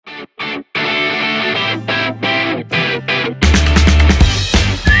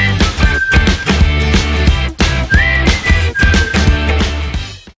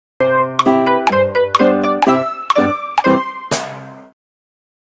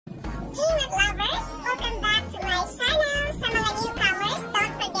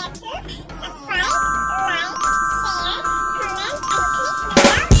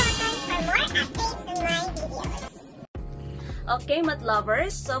Okay, math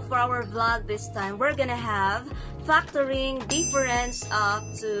lovers, so for our vlog this time, we're gonna have factoring difference of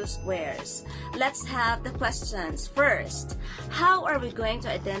two squares. Let's have the questions. First, how are we going to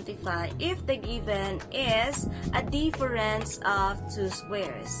identify if the given is a difference of two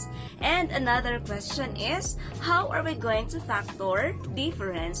squares? And another question is, how are we going to factor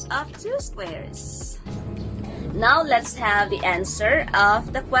difference of two squares? Now let's have the answer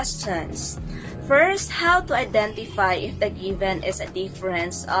of the questions. First, how to identify if the given is a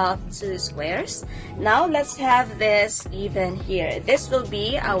difference of two squares. Now, let's have this given here. This will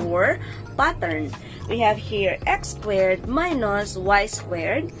be our pattern. We have here x squared minus y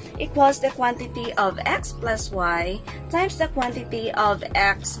squared equals the quantity of x plus y times the quantity of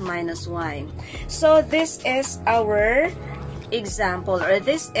x minus y. So, this is our example, or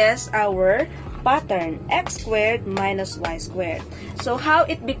this is our pattern, x squared minus y squared. So how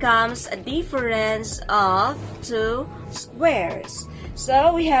it becomes a difference of two squares?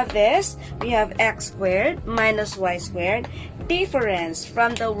 So we have this, we have x squared minus y squared, difference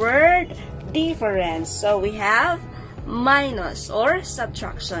from the word difference. So we have minus or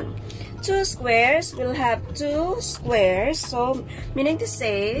subtraction. Two squares will have two squares, so meaning to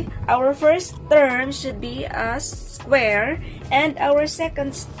say our first term should be a square and our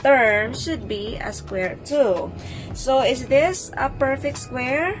second term should be a square too. So is this a perfect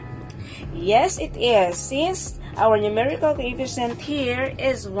square? Yes, it is, since our numerical coefficient here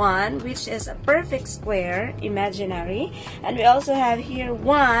is 1, which is a perfect square, imaginary, and we also have here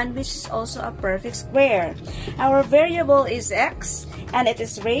 1, which is also a perfect square. Our variable is x, and it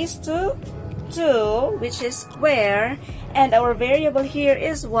is raised to 2, which is square, and our variable here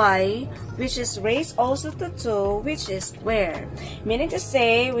is y, which is raised also to 2, which is square. Meaning to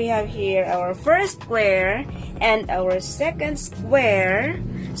say, we have here our first square and our second square.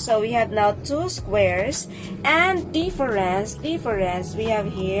 So we have now two squares, and difference, we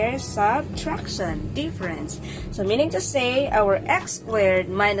have here subtraction, difference. So meaning to say, our x squared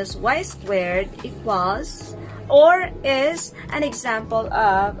minus y squared equals or is an example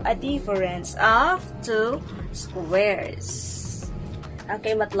of a difference of two squares.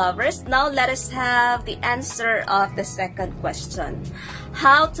 Okay, math lovers, now let us have the answer of the second question.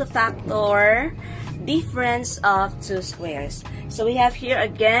 How to factor difference of two squares. So we have here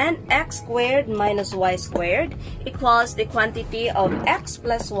again x squared minus y squared equals the quantity of x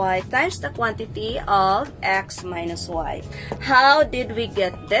plus y times the quantity of x minus y. How did we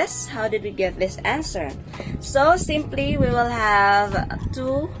get this? How did we get this answer? So simply we will have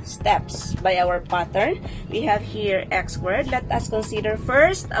two steps by our pattern. We have here x squared. Let us consider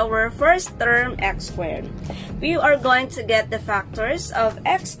first our first term x squared. We are going to get the factors of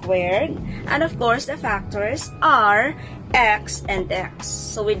x squared, and of course the factors are x and x.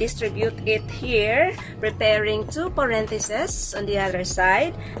 So we distribute it here, preparing two parentheses on the other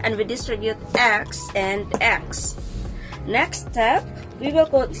side, and we distribute x and x. Next step, we will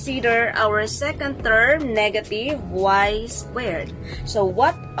consider our second term, negative y squared. So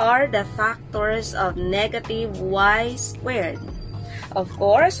what are the factors of negative y squared? Of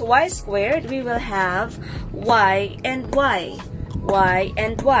course, y squared, we will have y and y. Y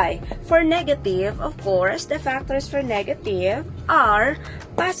and y. For negative, of course, the factors for negative are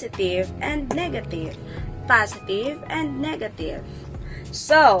positive and negative. Positive and negative.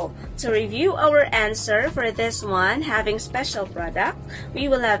 So, to review our answer for this one, having special product,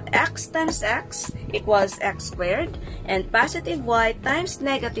 we will have x times x equals x squared, and positive y times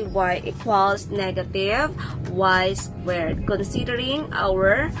negative y equals negative y squared, considering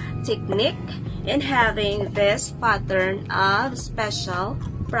our technique in having this pattern of special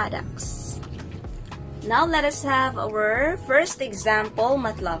products. Now, let us have our first example,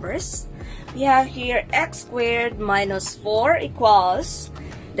 math lovers. We have here x squared minus 4 equals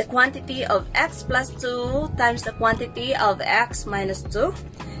the quantity of x plus 2 times the quantity of x minus 2.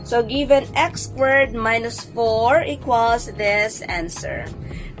 So given x squared minus 4 equals this answer.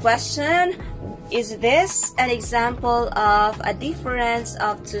 Question, is this an example of a difference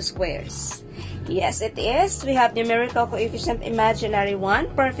of two squares? Yes, it is. We have numerical coefficient imaginary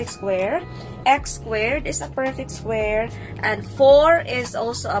 1, perfect square, x squared is a perfect square, and 4 is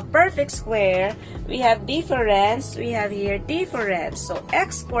also a perfect square. We have difference, we have here difference. So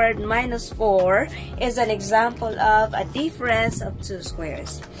x squared minus 4 is an example of a difference of two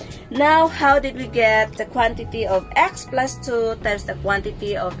squares. Now, how did we get the quantity of x plus 2 times the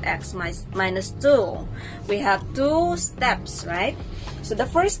quantity of x minus 2? We have two steps, right? So the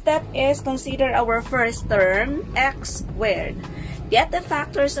first step is consider our first term, x squared. Get the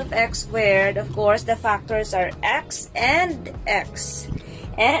factors of x squared. Of course, the factors are x and x.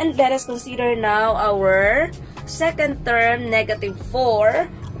 And let us consider now our second term, negative 4.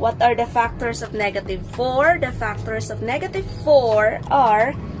 What are the factors of negative 4? The factors of negative 4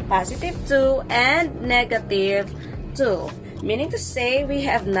 are positive 2 and negative 2. Meaning to say, we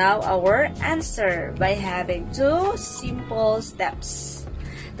have now our answer by having two simple steps.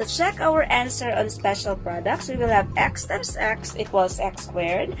 To check our answer on special products, we will have x times x equals x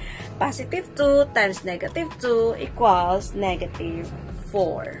squared. Positive 2 times negative 2 equals negative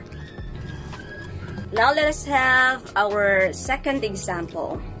 4. Now let us have our second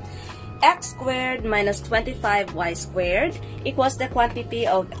example. X squared minus 25y squared equals the quantity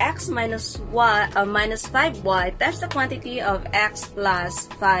of x minus 5y times the quantity of x plus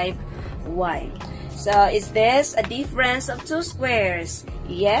 5y. So, is this a difference of two squares?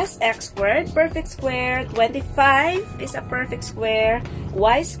 Yes, x squared, perfect square, 25 is a perfect square,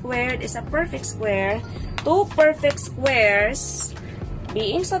 y squared is a perfect square. Two perfect squares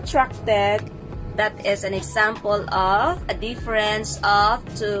being subtracted, that is an example of a difference of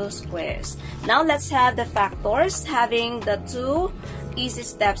two squares. Now, let's have the factors having the two easy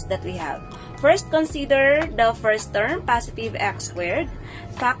steps that we have. First, consider the first term, positive x squared.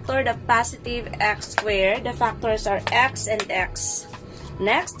 Factor the positive x squared. The factors are x and x.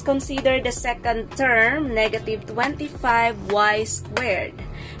 Next, consider the second term, negative 25y squared.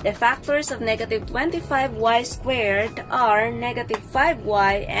 The factors of negative 25y squared are negative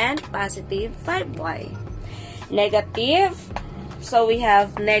 5y and positive 5y. Negative, so we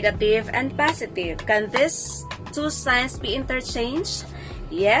have negative and positive. Can these two signs be interchanged?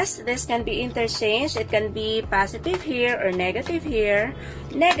 Yes, this can be interchanged. It can be positive here or negative here,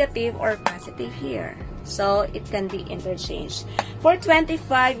 negative or positive here. So, it can be interchanged. For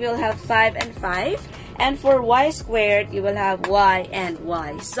 25, you'll have 5 and 5. And for y squared, you will have y and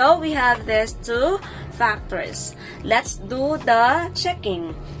y. So, we have these two factors. Let's do the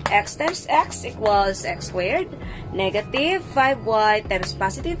checking. X times x equals x squared. Negative 5y times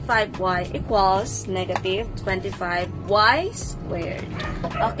positive 5y equals negative 25y squared.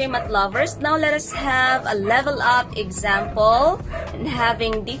 Okay, math lovers, now let us have a level up example in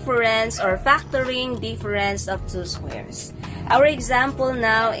having difference or factoring difference of two squares. Our example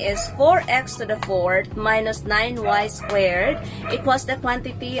now is 4x to the fourth minus 9y squared equals the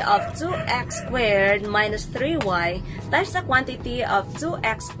quantity of 2x squared minus 3y times the quantity of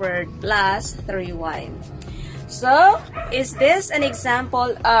 2x squared plus 3y. So, is this an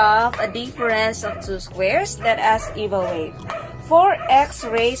example of a difference of two squares? Let us evaluate.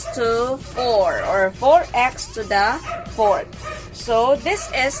 4x raised to 4 or 4x to the fourth. So this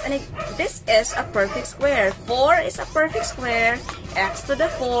is a perfect square. 4 is a perfect square. X to the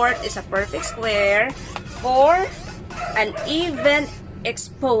fourth is a perfect square. 4 an even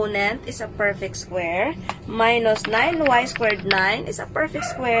exponent is a perfect square. Minus 9y squared 9 is a perfect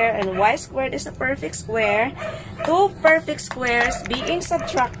square, and y squared is a perfect square. Two perfect squares being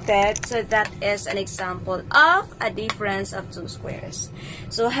subtracted, so that is an example of a difference of two squares.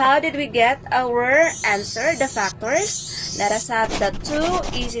 So how did we get our answer, the factors? Let us have the two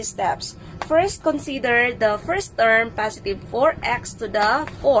easy steps. First, consider the first term, positive 4x to the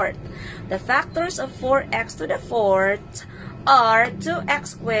fourth. The factors of 4x to the fourth are 2x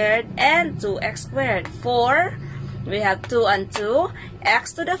squared and 2x squared. 4, we have 2 and 2.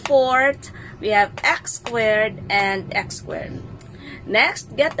 X to the fourth, we have x squared and x squared.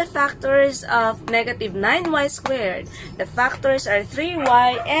 Next, get the factors of negative 9y squared. The factors are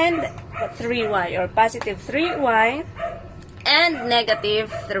 3y and 3y, or positive 3y and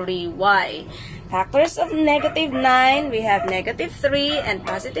negative 3y. Factors of negative 9, we have negative 3 and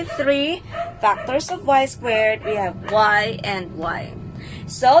positive 3. Factors of y squared, we have y and y.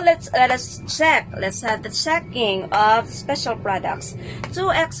 So, let us check. Let's have the checking of special products.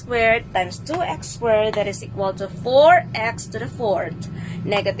 2x squared times 2x squared, that is equal to 4x to the fourth.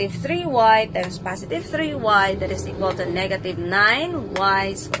 Negative 3y times positive 3y, that is equal to negative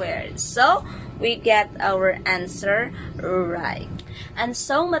 9y squared. So, we get our answer right. And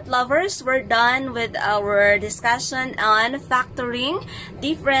so, math lovers, we're done with our discussion on factoring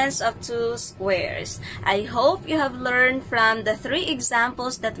difference of two squares. I hope you have learned from the 3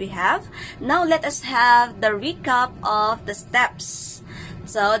 examples that we have. Now, let us have the recap of the steps.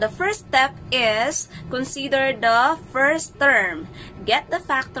 So, the first step is consider the first term. Get the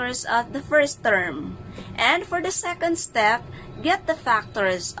factors of the first term. And for the second step, get the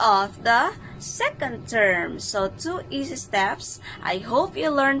factors of the second term. So, 2 easy steps. I hope you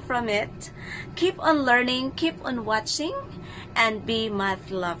learn from it. Keep on learning, keep on watching, and be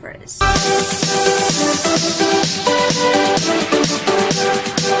math lovers.